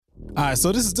All right,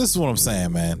 so this is what I'm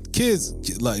saying, man.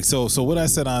 Kids, like, so what I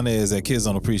said on there is that kids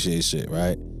don't appreciate shit,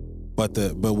 right? But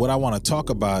what I want to talk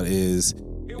about is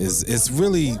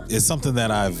something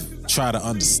that I've tried to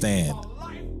understand.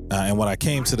 And what I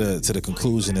came to the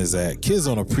conclusion is that kids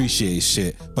don't appreciate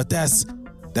shit, but that's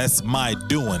my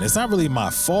doing. It's not really my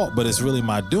fault, but it's really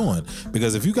my doing.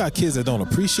 Because if you got kids that don't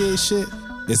appreciate shit,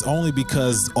 it's only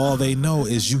because all they know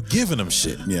is you giving them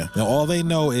shit. Yeah. You know, all they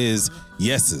know is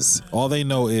yeses. All they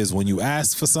know is when you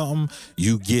ask for something,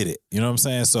 you get it. You know what I'm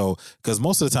saying? So, because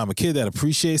most of the time, a kid that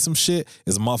appreciates some shit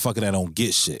is a motherfucker that don't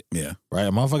get shit. Yeah. Right?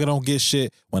 A motherfucker don't get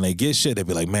shit. When they get shit, they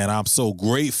be like, man, I'm so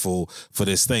grateful for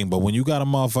this thing. But when you got a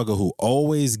motherfucker who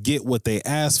always get what they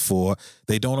ask for,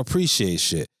 they don't appreciate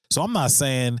shit. So I'm not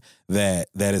saying that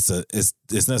it's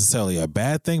necessarily a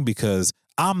bad thing, because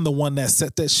I'm the one that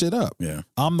set that shit up. Yeah.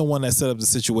 I'm the one that set up the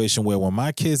situation where when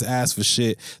my kids ask for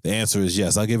shit, the answer is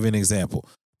yes. I'll give you an example.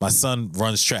 My son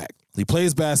runs track. He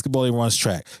plays basketball, he runs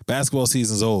track. Basketball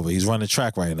season's over. He's running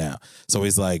track right now. So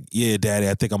he's like, yeah, daddy,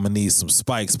 I think I'm going to need some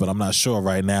spikes, but I'm not sure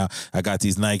right now. I got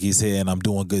these Nikes here and I'm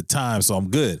doing good time, so I'm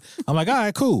good. I'm like, all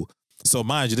right, cool. So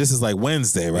mind you, this is like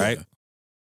Wednesday, right? Yeah.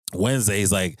 Wednesday,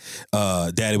 he's like,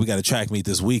 daddy, we got a track meet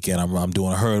this weekend. I'm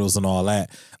doing hurdles and all that.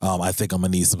 I think I'm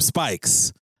going to need some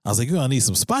spikes. I was like, you're going to need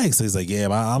some spikes? He's like, yeah,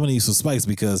 I'm going to need some spikes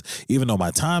because even though my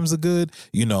times are good,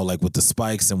 you know, like with the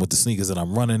spikes and with the sneakers that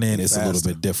I'm running in, it's a little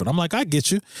bit different. I'm like, I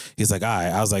get you. He's like, all right.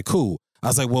 I was like, cool. I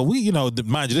was like, well,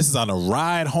 mind you, this is on a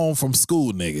ride home from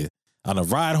school, nigga. On a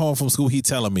ride home from school, he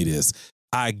telling me this.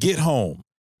 I get home,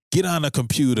 get on the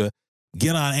computer,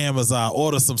 get on Amazon,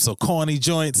 order some Saucony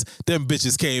joints. Them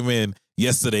bitches came in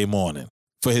yesterday morning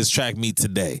for his track meet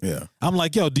today. Yeah. I'm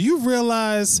like, yo, do you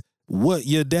realize what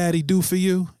your daddy do for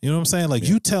you? You know what I'm saying? Like,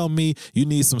 you tell me you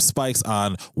need some spikes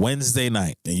on Wednesday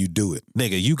night. And you do it.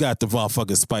 Nigga, you got the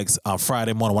motherfucking spikes on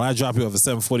Friday morning. When I drop you off at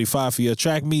 7:45 for your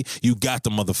track meet, you got the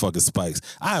motherfucking spikes.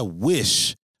 I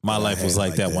wish my life was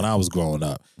like that when I was growing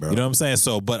up. Bro. You know what I'm saying?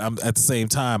 So, but at the same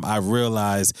time, I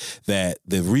realize that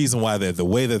the reason why they're the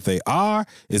way that they are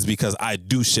is because I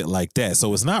do shit like that.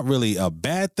 So it's not really a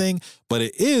bad thing, but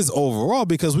it is overall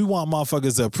because we want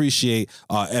motherfuckers to appreciate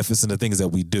our efforts and the things that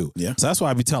we do. Yeah. So that's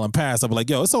why I be telling parents, I be like,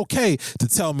 yo, it's okay to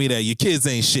tell me that your kids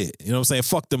ain't shit. You know what I'm saying?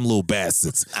 Fuck them little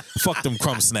bastards. Fuck them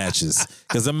crumb snatchers.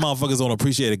 Because them motherfuckers don't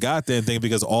appreciate a goddamn thing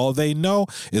because all they know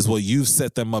is what you've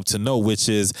set them up to know, which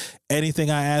is anything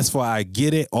I ask for, I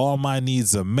get it. All my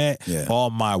needs are met. Yeah. All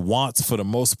my wants, for the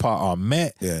most part, are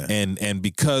met. Yeah. And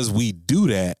because we do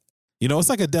that, you know, it's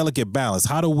like a delicate balance.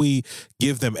 How do we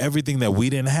give them everything that we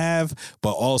didn't have,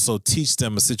 but also teach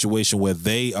them a situation where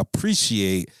they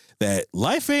appreciate that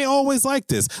life ain't always like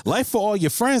this. Life for all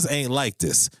your friends ain't like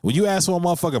this. When you ask for a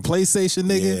motherfucking PlayStation,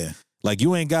 nigga, like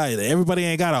everybody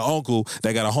ain't got an uncle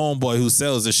that got a homeboy who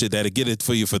sells this shit that'll get it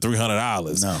for you for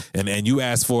 $300. No. And you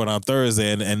ask for it on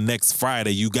Thursday and next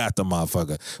Friday you got the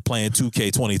motherfucker playing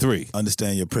 2K23.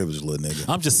 Understand your privilege, little nigga.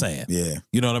 I'm just saying. Yeah.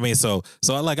 You know what I mean? So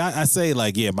like I say,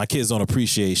 like, yeah, my kids don't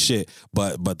appreciate shit,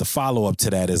 but the follow up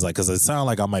to that is like, because it sounds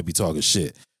like I might be talking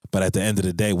shit. But at the end of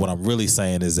the day, what I'm really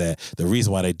saying is that the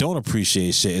reason why they don't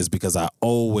appreciate shit is because I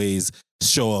always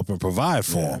show up and provide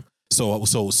for them.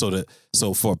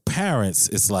 So for parents,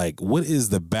 it's like, what is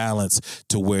the balance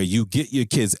to where you get your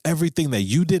kids everything that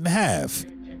you didn't have,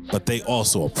 but they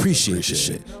also appreciate your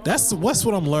shit? That's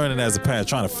what I'm learning as a parent,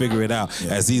 trying to figure it out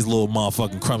as these little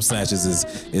motherfucking crumb snatchers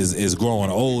is growing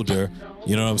older.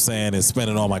 You know what I'm saying? And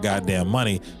spending all my goddamn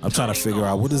money. I'm trying to figure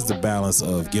out what is the balance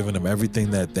of giving them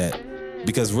everything that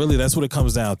because really that's what it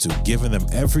comes down to, giving them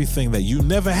everything that you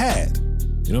never had.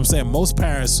 You know what I'm saying? Most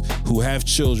parents who have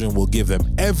children will give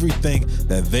them everything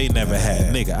that they never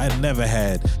had. Nigga, I never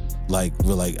had, like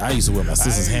I used to wear my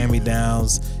sister's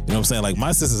hand-me-downs. You know what I'm saying? Like,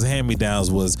 my sister's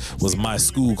hand-me-downs was my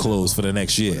school clothes for the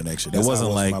next year. It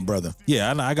wasn't like my brother.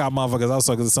 Yeah, I got motherfuckers. I was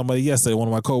talking to somebody yesterday, one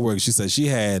of my coworkers. She said she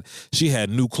had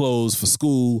new clothes for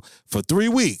school for 3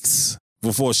 weeks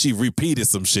before she repeated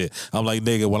some shit. I'm like,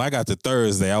 nigga, when I got to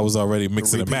Thursday, I was already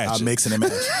mixing and matching. I'm mixing and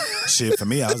matching. Shit, for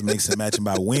me, I was mixing and matching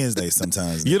by Wednesday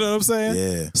sometimes. You know what I'm saying?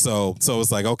 Yeah. So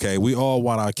it's like, okay, we all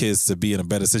want our kids to be in a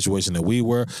better situation than we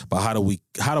were, but how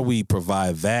do we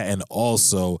provide that and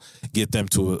also get them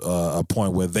to a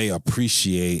point where they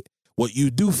appreciate what you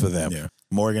do for them? Yeah.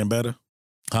 Morgan better?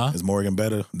 Huh? Is Morgan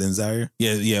better than Zaire?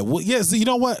 Yeah. Well, yeah. So you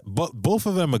know what? Both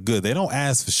of them are good. They don't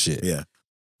ask for shit. Yeah.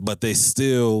 But they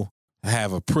still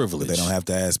have a privilege. But they don't have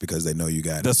to ask because they know you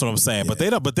got it. That's what I'm saying.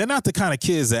 Yeah. But they're not the kind of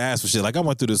kids that ask for shit. Like, I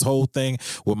went through this whole thing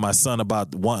with my son about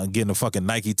getting a fucking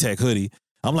Nike Tech hoodie.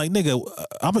 I'm like, nigga,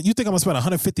 you think I'm gonna spend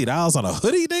 $150 on a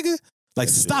hoodie, nigga? Like,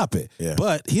 stop it. Yeah.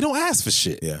 But he don't ask for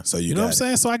shit. Yeah. So you know what I'm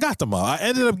saying? So I got them all. I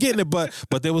ended up getting it, but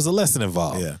there was a lesson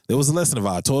involved. Yeah. There was a lesson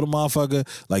involved. I told the motherfucker,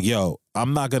 like, yo,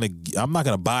 I'm not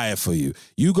gonna buy it for you.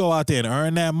 You go out there and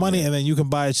earn that money, and then you can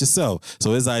buy it yourself.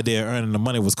 So his idea of earning the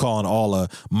money was calling all of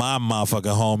my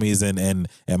motherfucking homies and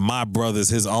my brothers,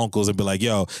 his uncles, and be like,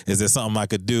 yo, is there something I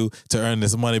could do to earn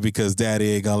this money because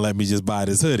daddy ain't gonna let me just buy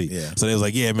this hoodie? Yeah. So they was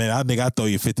like, yeah, man, I think I throw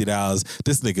you $50.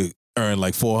 This nigga earned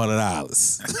like $400.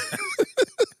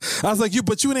 I was like,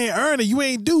 but you ain't earn it. You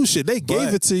ain't do shit. They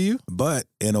gave it to you. But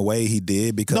in a way, he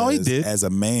did because he did. As a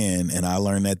man, and I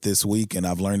learned that this week, and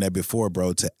I've learned that before,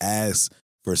 bro, to ask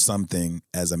for something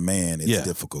as a man, it's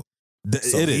difficult.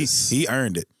 So it is. He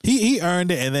earned it. He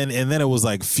earned it, and then it was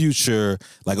like future,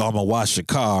 like, oh, I'm gonna wash your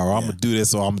car, or I'm gonna do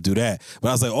this, or I'm gonna do that. But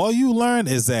I was like, all you learn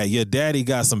is that your daddy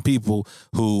got some people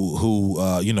who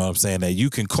you know what I'm saying, that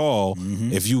you can call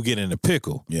if you get in a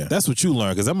pickle. Yeah, that's what you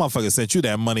learn, because that motherfucker sent you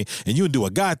that money, and you do a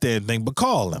goddamn thing but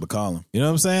call him. You know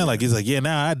what I'm saying? Yeah. Like, he's like,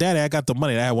 yeah, daddy, I got the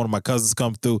money. I had one of my cousins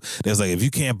come through. They was like, if you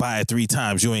can't buy it 3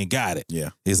 times, you ain't got it. Yeah,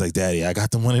 he's like, daddy, I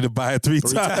got the money to buy it 3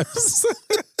 times.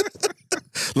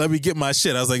 Let me get my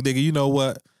shit. I was like, nigga, you know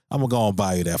what? I'm gonna go and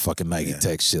buy you that fucking Nike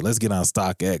Tech shit. Let's get on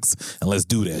StockX and let's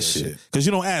do that shit. Because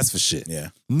you don't ask for shit. Yeah.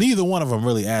 Neither one of them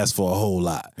really asked for a whole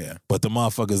lot. Yeah. But the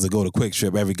motherfuckers that go to Quick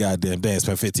Trip every goddamn day and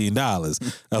spend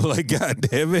 $15. I'm like, God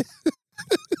damn it.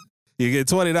 You get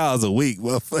 $20 a week,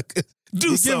 motherfucker.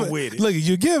 Do something with it. Look,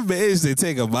 you give me itch to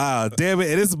take a mile, damn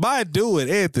it. And it's my doing,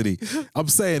 Anthony. I'm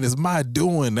saying it's my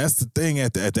doing. That's the thing.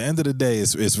 At the end of the day,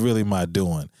 it's really my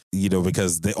doing. You know,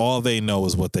 because all they know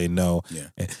is what they know. Yeah.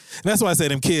 And that's why I say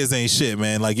them kids ain't shit,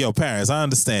 man. Like, yo, parents, I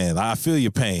understand. I feel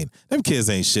your pain. Them kids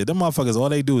ain't shit. Them motherfuckers, all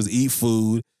they do is eat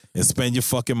food and spend your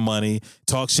fucking money,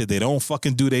 talk shit. They don't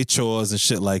fucking do their chores and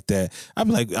shit like that.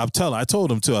 I told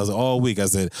them too. I was all week. I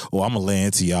said, oh, I'm gonna lay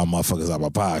into y'all motherfuckers on my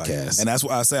podcast. And that's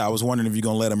why I say I was wondering if you're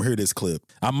gonna let them hear this clip.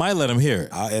 I might let them hear it.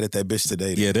 I'll edit that bitch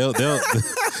today. Yeah,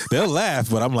 they'll laugh,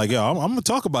 but I'm like, yo, I'm gonna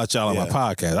talk about y'all on my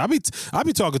podcast. I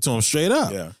be talking to them straight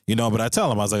up. Yeah. You know, but I tell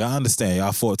them, I was like, I understand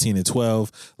y'all 14 and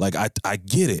 12. Like, I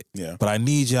get it. Yeah. But I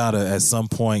need y'all to at some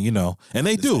point, you know, and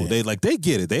they do. They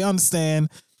get it. They understand.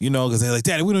 You know, because they're like,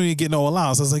 Daddy, we don't even get no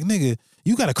allowance. I was like, nigga,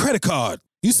 you got a credit card.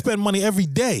 You spend money every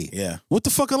day. Yeah. What the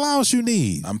fuck allowance you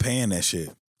need? I'm paying that shit.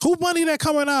 Who money that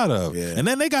coming out of? Yeah. And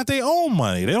then they got their own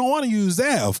money. They don't want to use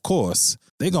that, of course.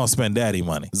 They gonna spend daddy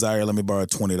money. Zaire, let me borrow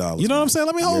 $20. You know what I'm saying?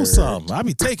 Let me hold something. I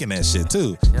be taking that shit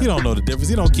too. He don't know the difference.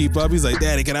 He don't keep up. He's like,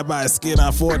 Daddy, can I buy a skin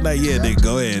on Fortnite? Yeah, nigga,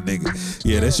 go ahead, nigga.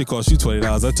 Yeah, that shit cost you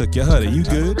 $20. I took your $100. You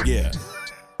good? Yeah.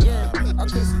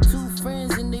 Okay, 2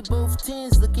 friends and they both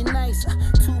 10s looking nice.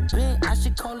 2 bent, I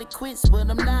should call it quits, but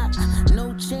I'm not.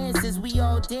 No chances, we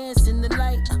all dance in the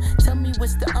light. Tell me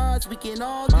what's the odds we can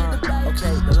all get a bite.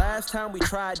 Okay, the last time we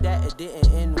tried that, it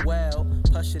didn't end well.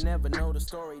 Plus you never know the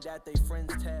story that they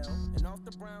friends tell. And off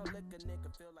the brown liquor,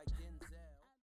 nigga feel like